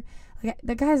forever, like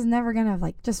the guy's never gonna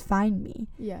like just find me.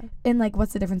 And like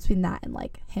what's the difference between that and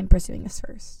like him pursuing us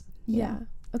first?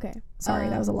 Okay, sorry,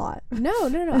 that was a lot. No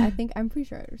I think I'm pretty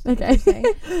sure I understand what you're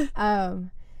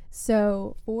saying.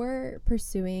 So for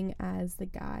pursuing as the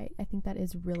guy, I think that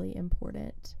is really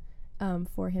important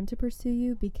for him to pursue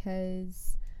you,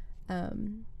 because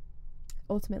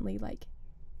ultimately like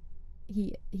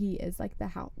he is like the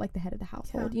head of the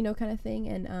household, you know, kind of thing.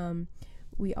 And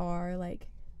we are like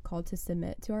called to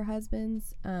submit to our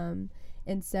husbands, and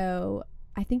so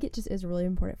I think it just is really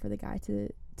important for the guy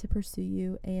to pursue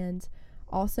you, and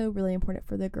also really important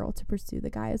for the girl to pursue the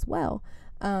guy as well.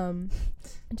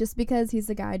 Just because he's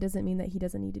the guy doesn't mean that he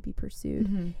doesn't need to be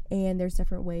pursued. And there's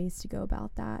different ways to go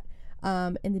about that.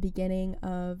 In the beginning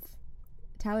of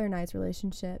Tyler and I's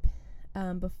relationship,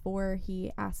 before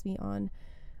he asked me on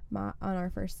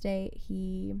our first date,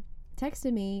 he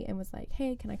texted me and was like,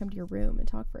 hey, can I come to your room and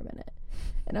talk for a minute?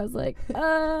 And I was like,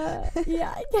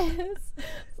 yeah, I guess.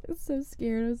 I was so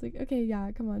scared. I was like, okay,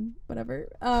 yeah, come on, whatever.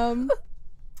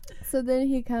 So then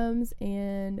he comes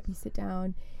and we sit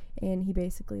down, and he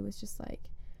basically was just like,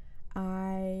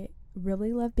 I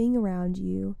really love being around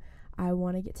you. I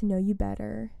want to get to know you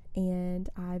better, and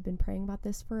I've been praying about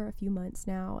this for a few months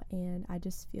now, and I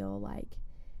just feel like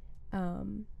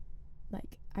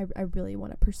I really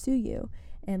want to pursue you.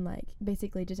 And like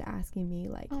basically just asking me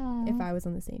like if I was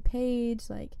on the same page,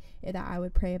 like that I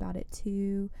would pray about it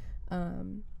too.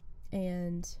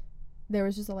 And there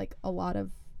was just a lot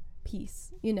of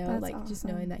peace, you know. That's like awesome. Just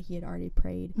knowing that he had already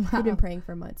prayed. He'd been praying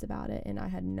for months about it, and I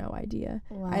had no idea.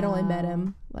 I'd only met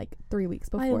him like 3 weeks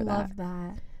before that. I love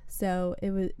that. So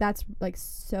that's like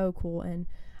so cool, and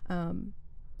I'm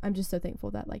just so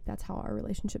thankful that like that's how our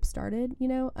relationship started, you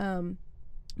know.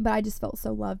 But I just felt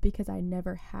so loved because I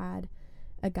never had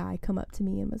a guy come up to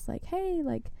me and was like, hey,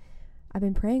 like I've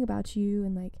been praying about you,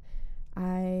 and like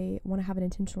I want to have an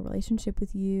intentional relationship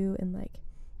with you, and like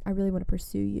I really want to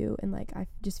pursue you, and like I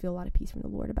just feel a lot of peace from the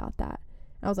Lord about that.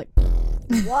 And I was like,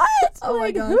 what? Oh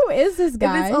like, my God, who is this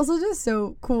guy? And it's also just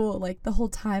so cool, like the whole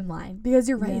timeline, because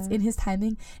you're right, it's in his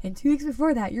timing, and 2 weeks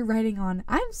before that you're writing on,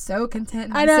 I'm so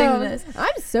content. I know this.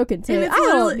 I'm so content. I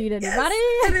don't need anybody.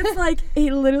 Yes. And it's like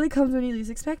it literally comes when you least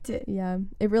expect it. Yeah,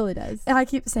 it really does. And I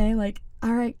keep saying like,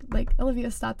 all right, like,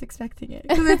 Olivia stopped expecting it.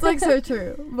 Because it's, like, so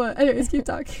true. But anyways, keep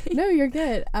talking. No, you're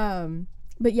good.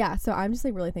 But yeah, so I'm just,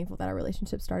 like, really thankful that our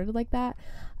relationship started like that.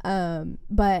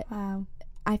 But Wow.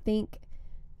 I think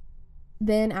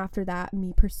then after that,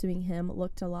 me pursuing him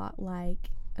looked a lot like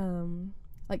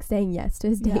saying yes to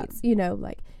his dates. You know,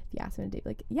 like, if you ask him to date,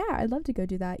 like, yeah, I'd love to go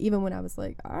do that. Even when I was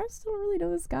like, I still don't really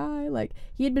know this guy. Like,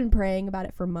 he had been praying about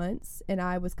it for months, and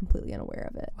I was completely unaware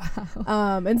of it.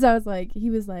 Wow. And so I was like, he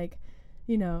was like,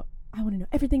 you know, I want to know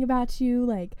everything about you,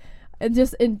 like, and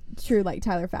just in true, like,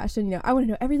 Tyler fashion, you know, I want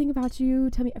to know everything about you,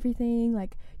 tell me everything,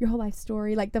 like, your whole life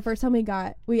story. Like, the first time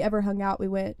we ever hung out, we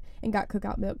went and got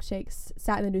Cookout milkshakes,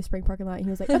 sat in the New Spring parking lot, and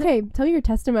he was like, okay, tell me your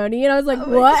testimony. And I was like,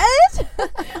 what?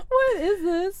 What is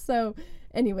this? So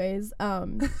anyways,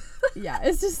 yeah,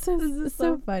 it's just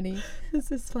so funny.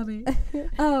 This is funny.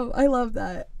 I love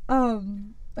that.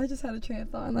 I just had a train of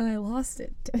thought and then I lost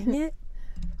it. Dang it.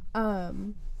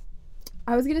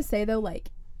 I was gonna say though, like,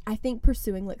 I think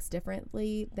pursuing looks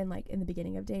differently than like in the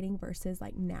beginning of dating versus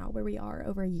like now where we are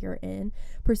over a year in.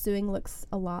 Pursuing looks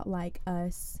a lot like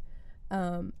us.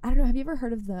 I don't know, have you ever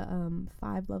heard of the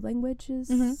 5 love languages?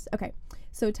 Mm-hmm. Okay,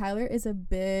 so Tyler is a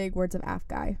big words of AF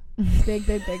guy. big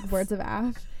words of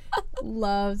AF.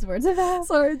 Loves words of AF.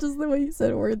 Sorry, just the way you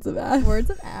said words of AF. Words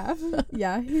of AF.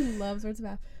 Yeah, he loves words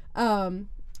of AF.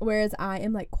 Whereas I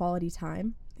am like quality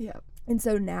time. Yeah. And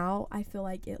so now I feel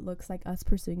like it looks like us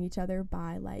pursuing each other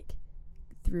by like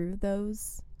through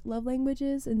those love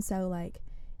languages. And so like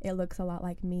it looks a lot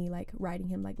like me like writing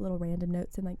him like little random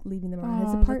notes and like leaving them around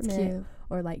his apartment,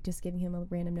 or like just giving him a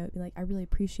random note, be like, I really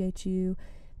appreciate you,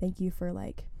 thank you for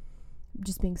like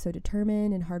just being so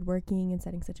determined and hardworking and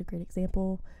setting such a great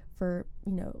example for,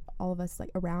 you know, all of us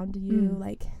like around you.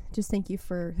 Like, just thank you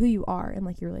for who you are and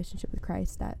like your relationship with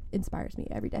Christ that inspires me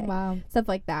every day. Wow. Stuff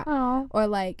like that. Aww. Or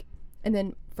like, and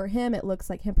then for him it looks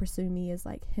like him pursuing me is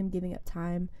like him giving up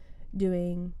time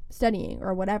doing studying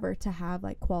or whatever to have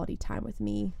like quality time with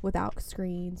me without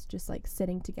screens, just like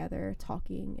sitting together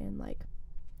talking and like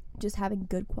just having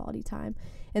good quality time.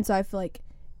 And so I feel like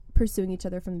pursuing each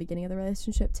other from the beginning of the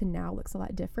relationship to now looks a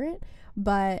lot different,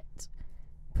 but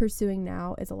pursuing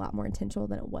now is a lot more intentional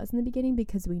than it was in the beginning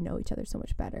because we know each other so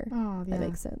much better. Oh, yeah. That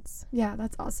makes sense. Yeah,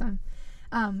 that's awesome.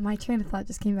 My train of thought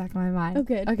just came back in my mind. Oh,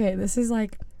 good. Okay, this is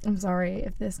like, I'm sorry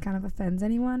if this kind of offends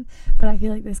anyone, but I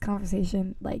feel like this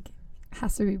conversation like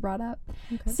has to be brought up.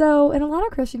 Okay. So in a lot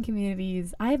of Christian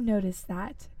communities, I have noticed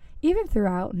that even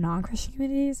throughout non-Christian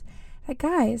communities, that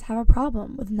guys have a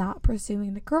problem with not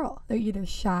pursuing the girl. They're either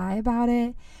shy about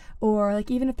it, or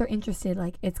like even if they're interested,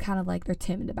 like it's kind of like they're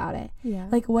timid about it. Yeah.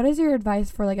 Like, what is your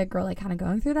advice for like a girl like kind of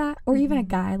going through that, or even a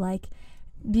guy like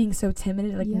being so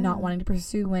timid, like not wanting to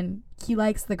pursue when he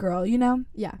likes the girl, you know?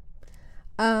 Yeah.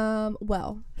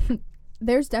 Well,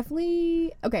 there's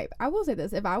definitely, okay, I will say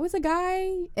this. If I was a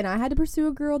guy and I had to pursue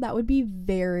a girl, that would be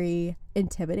very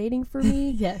intimidating for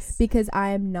me. Yes. Because I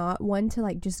am not one to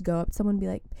like just go up to someone and be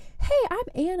like, hey,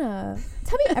 I'm Anna.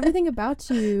 Tell me everything about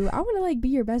you. I want to like be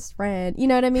your best friend. You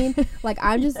know what I mean? Like,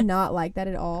 I'm just not like that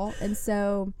at all. And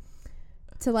so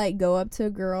to like go up to a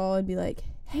girl and be like,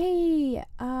 hey,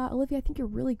 Olivia, I think you're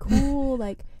really cool.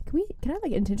 Like, can I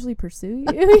like intentionally pursue you?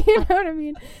 You know what I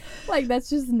mean? Like, that's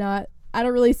just not, I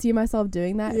don't really see myself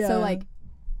doing that. Yeah. So like,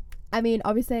 I mean,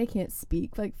 obviously I can't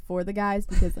speak like for the guys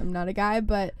because I'm not a guy,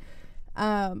 but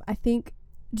I think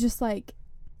just like,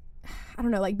 I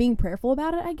don't know, like being prayerful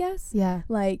about it, I guess. Yeah.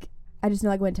 Like, I just know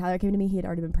like when Tyler came to me, he had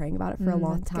already been praying about it for a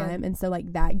long time. Good. And so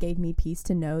like that gave me peace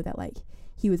to know that like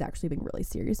he was actually being really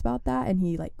serious about that, and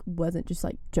he like wasn't just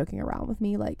like joking around with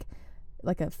me like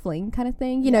a fling kind of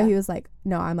thing, you know. He was like,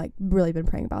 no, I'm like really been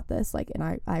praying about this, like,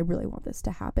 and I really want this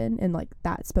to happen, and like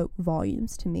that spoke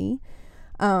volumes to me.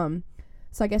 So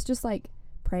I guess just like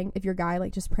praying, if you're a guy,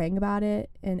 like just praying about it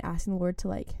and asking the Lord to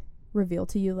like reveal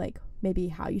to you like maybe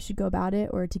how you should go about it,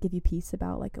 or to give you peace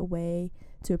about like a way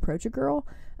to approach a girl,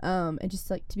 and just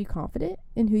like to be confident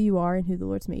in who you are and who the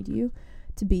Lord's made you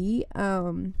to be.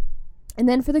 And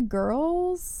then for the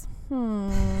girls,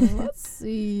 let's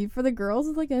see. For the girls,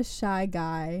 it's like a shy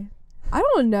guy. I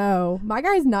don't know. My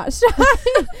guy's not shy.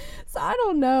 So I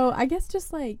don't know. I guess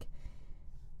just like,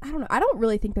 I don't know. I don't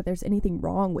really think that there's anything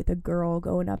wrong with a girl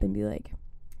going up and be like,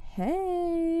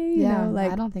 hey. You know,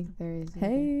 like, I don't think there is.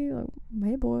 Hey, like,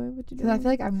 hey boy, what you doing? Because I feel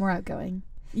like I'm more outgoing.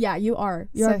 Yeah, you are.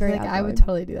 You so are very I feel like outgoing. I would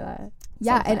totally do that.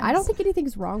 Yeah, sometimes. And I don't think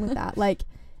anything's wrong with that. Like,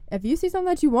 if you see something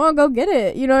that you want, go get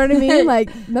it. You know what I mean? Like,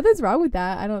 nothing's wrong with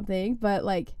that, I don't think. But,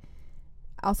 like,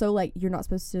 also, like, you're not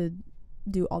supposed to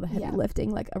do all the heavy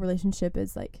lifting. Like, a relationship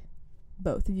is, like,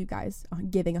 both of you guys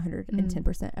giving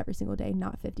 110% every single day,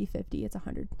 not 50-50. It's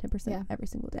 110% every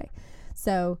single day.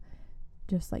 So,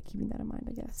 just like keeping that in mind,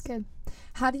 I guess. That's good.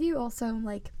 How do you also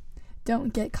like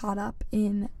don't get caught up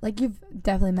in, like, you've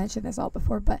definitely mentioned this all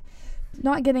before, but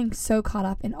not getting so caught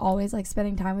up in always like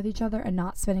spending time with each other and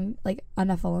not spending like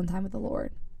enough alone time with the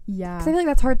Lord? Yeah. Because I feel like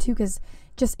that's hard too, because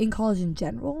just in college in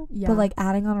general, but like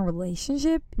adding on a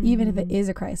relationship, even if it is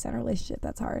a Christ-centered relationship,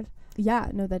 that's hard. Yeah,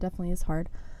 no, that definitely is hard.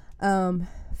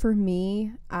 For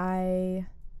me, I've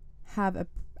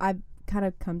kind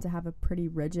of come to have a pretty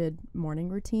rigid morning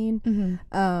routine.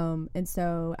 And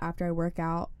so after I work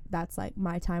out, that's like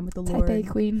my time with the Lord. Type A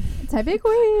queen. Type A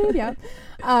queen. Yeah.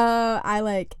 I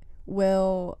like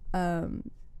will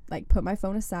like put my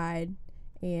phone aside,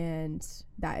 and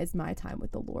that is my time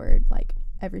with the Lord, like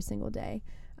every single day.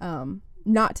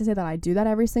 Not to say that I do that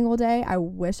every single day. I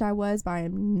wish I was, but I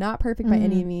am not perfect by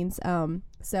any means.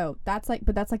 So that's like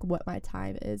what my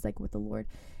time is like with the Lord.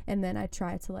 And then I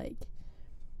try to like,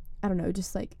 I don't know,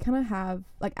 just like kind of have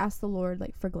like ask the Lord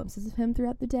like for glimpses of him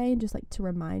throughout the day, and just like to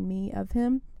remind me of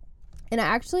him. And I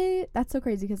actually, that's so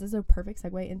crazy because it's a perfect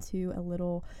segue into a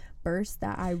little verse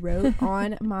that I wrote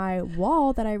on my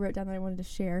wall that I wrote down that I wanted to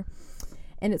share.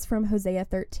 And it's from Hosea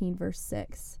 13 verse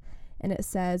 6. And it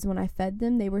says, "When I fed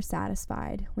them, they were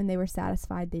satisfied. When they were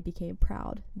satisfied, they became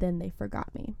proud. Then they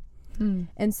forgot me."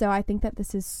 And so I think that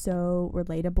this is so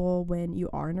relatable when you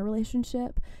are in a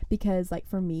relationship, because like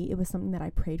for me, it was something that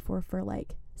I prayed for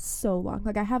like so long.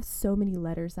 Like I have so many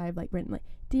letters I've like written, like,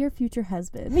 "Dear future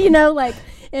husband," you know, like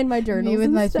in my journals. Me with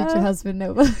and my stuff. future husband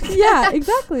notebook. Yeah,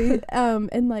 exactly.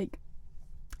 And like,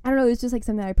 I don't know, it's just like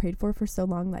something that I prayed for so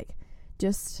long, like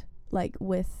just like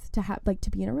to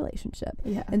be in a relationship.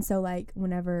 Yeah. And so like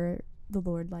whenever the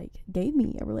Lord like gave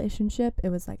me a relationship, it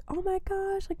was like, oh my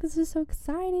gosh, like this is so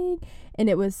exciting. And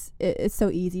it's so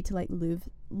easy to like lose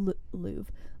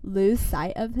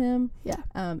sight of him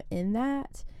in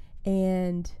that.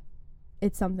 And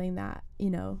it's something that, you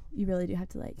know, you really do have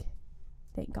to like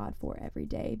thank God for every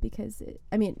day, because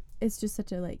it's just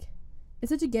such a it's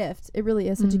such a gift. It really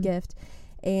is such a gift.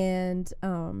 And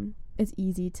it's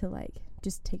easy to like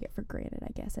just take it for granted,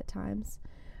 I guess, at times.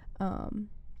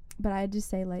 But I just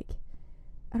say like,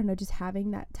 I don't know, just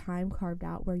having that time carved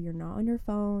out where you're not on your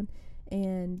phone.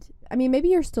 And I mean, maybe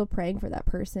you're still praying for that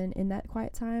person in that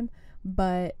quiet time,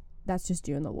 but that's just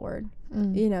you and the Lord.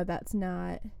 You know, that's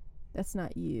not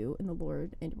you and the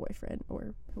Lord and your boyfriend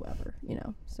or whoever, you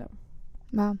know. So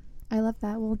wow, I love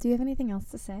that. Well, do you have anything else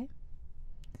to say?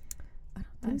 I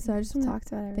don't think so. I just want to talk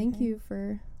about everything. thank you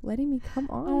for letting me come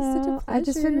on. It's such a pleasure. I've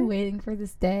just been waiting for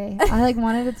this day. I like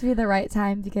wanted it to be the right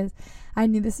time, because I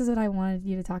knew this is what I wanted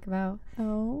you to talk about.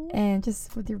 Oh. And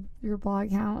just with your blog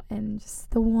account and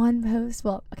just the one post.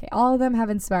 Well, okay, all of them have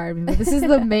inspired me, but this is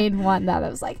the main one that I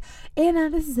was like, Anna,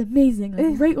 this is amazing.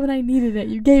 Like right when I needed it,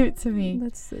 you gave it to me.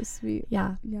 That's so sweet.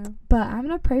 Yeah. Yeah. But I'm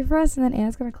gonna pray for us, and then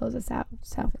Anna's gonna close us out.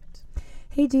 So. Perfect.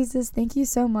 Hey, Jesus, thank you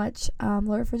so much,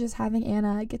 Lord, for just having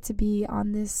Anna get to be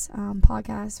on this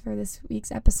podcast for this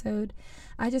week's episode.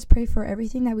 I just pray for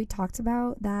everything that we talked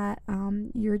about, that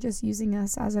you're just using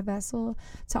us as a vessel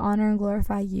to honor and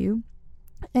glorify you,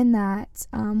 and that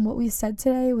what we said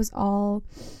today was all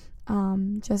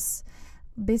just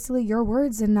basically your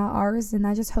words and not ours. And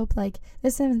I just hope like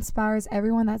this inspires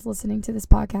everyone that's listening to this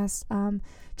podcast,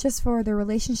 just for the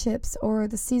relationships or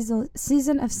the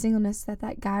season of singleness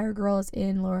that guy or girl is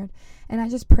in, Lord. And I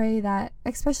just pray that,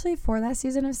 especially for that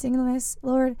season of singleness,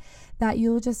 Lord, that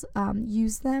you'll just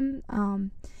use them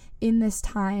in this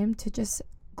time to just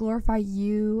glorify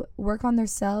you, work on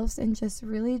themselves, and just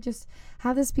really just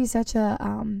have this be such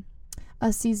a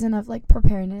season of like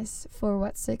preparedness for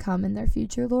what's to come in their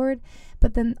future, Lord.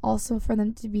 But then also for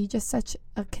them to be just such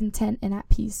a content and at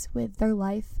peace with their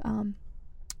life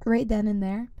right then and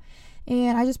there.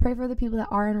 And I just pray for the people that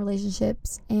are in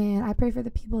relationships, and I pray for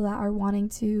the people that are wanting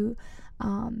to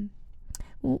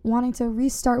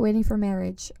restart waiting for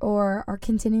marriage, or are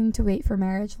continuing to wait for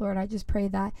marriage. Lord, I just pray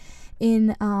that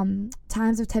in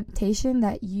times of temptation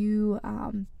that you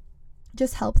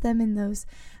just help them in those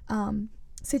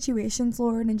situations,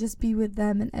 Lord, and just be with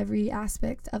them in every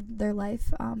aspect of their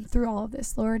life through all of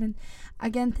this, Lord. And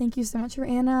again, thank you so much for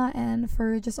Anna and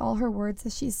for just all her words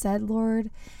that she said,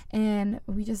 Lord, and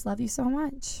we just love you so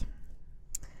much.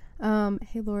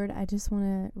 Hey, Lord, I just want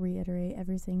to reiterate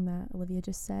everything that Olivia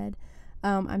just said.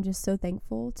 I'm just so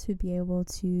thankful to be able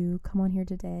to come on here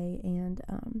today and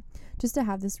just to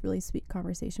have this really sweet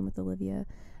conversation with Olivia.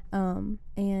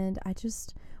 And I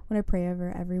just want to pray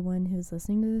over everyone who's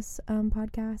listening to this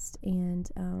podcast.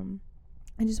 And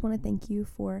I just want to thank you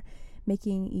for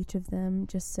making each of them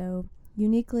just so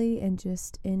uniquely and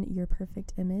just in your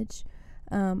perfect image.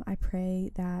 I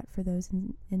pray that for those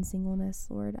in singleness,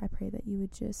 Lord, I pray that you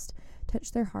would just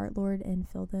touch their heart, Lord, and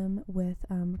fill them with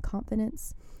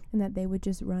confidence, and that they would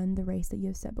just run the race that you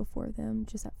have set before them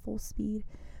just at full speed.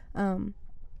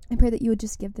 I pray that you would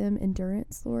just give them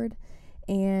endurance, Lord.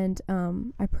 And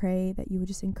I pray that you would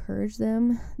just encourage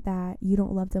them, that you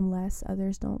don't love them less,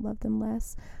 others don't love them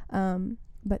less,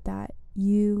 but that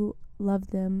you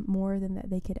love them more than that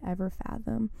they could ever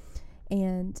fathom.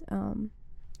 And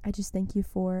I just thank you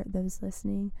for those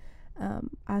listening. I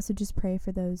also just pray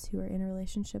for those who are in a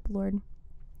relationship, Lord.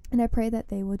 And I pray that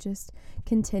they will just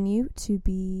continue to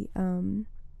be,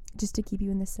 just to keep you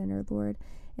in the center, Lord.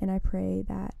 And I pray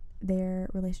that their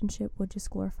relationship would just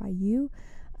glorify you,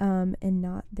 and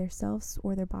not themselves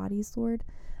or their bodies, Lord.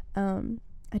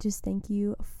 I just thank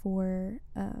you for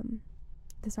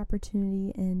this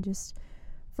opportunity, and just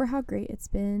for how great it's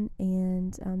been,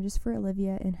 and just for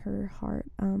Olivia and her heart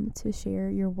to share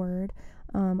your word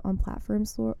on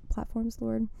platforms,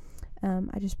 Lord.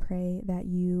 I just pray that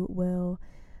you will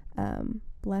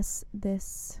bless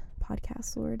this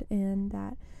podcast, Lord, and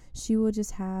that she will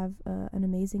just have an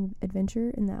amazing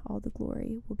adventure, and that all the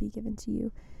glory will be given to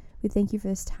you. We thank you for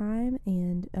this time,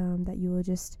 and that you will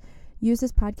just use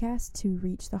this podcast to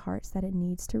reach the hearts that it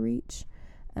needs to reach,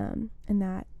 and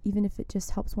that even if it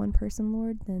just helps one person,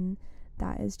 Lord, then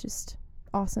that is just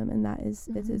awesome, and that is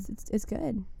it's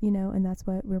good, and that's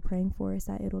what we're praying for, is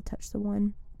that it'll touch the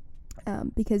one,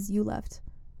 because you left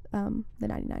the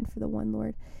 99 for the one,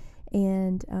 Lord.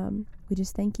 And we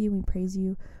just thank you. We praise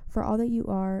you for all that you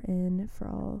are, and for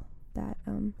all that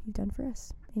you've done for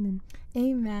us. Amen.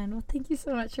 Amen. Well, thank you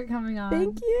so much for coming on.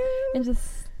 Thank you. And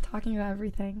just talking about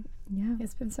everything. Yeah.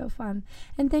 It's been so fun.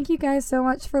 And thank you guys so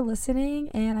much for listening.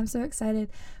 And I'm so excited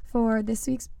for this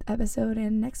week's episode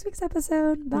and next week's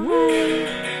episode.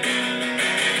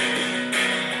 Bye.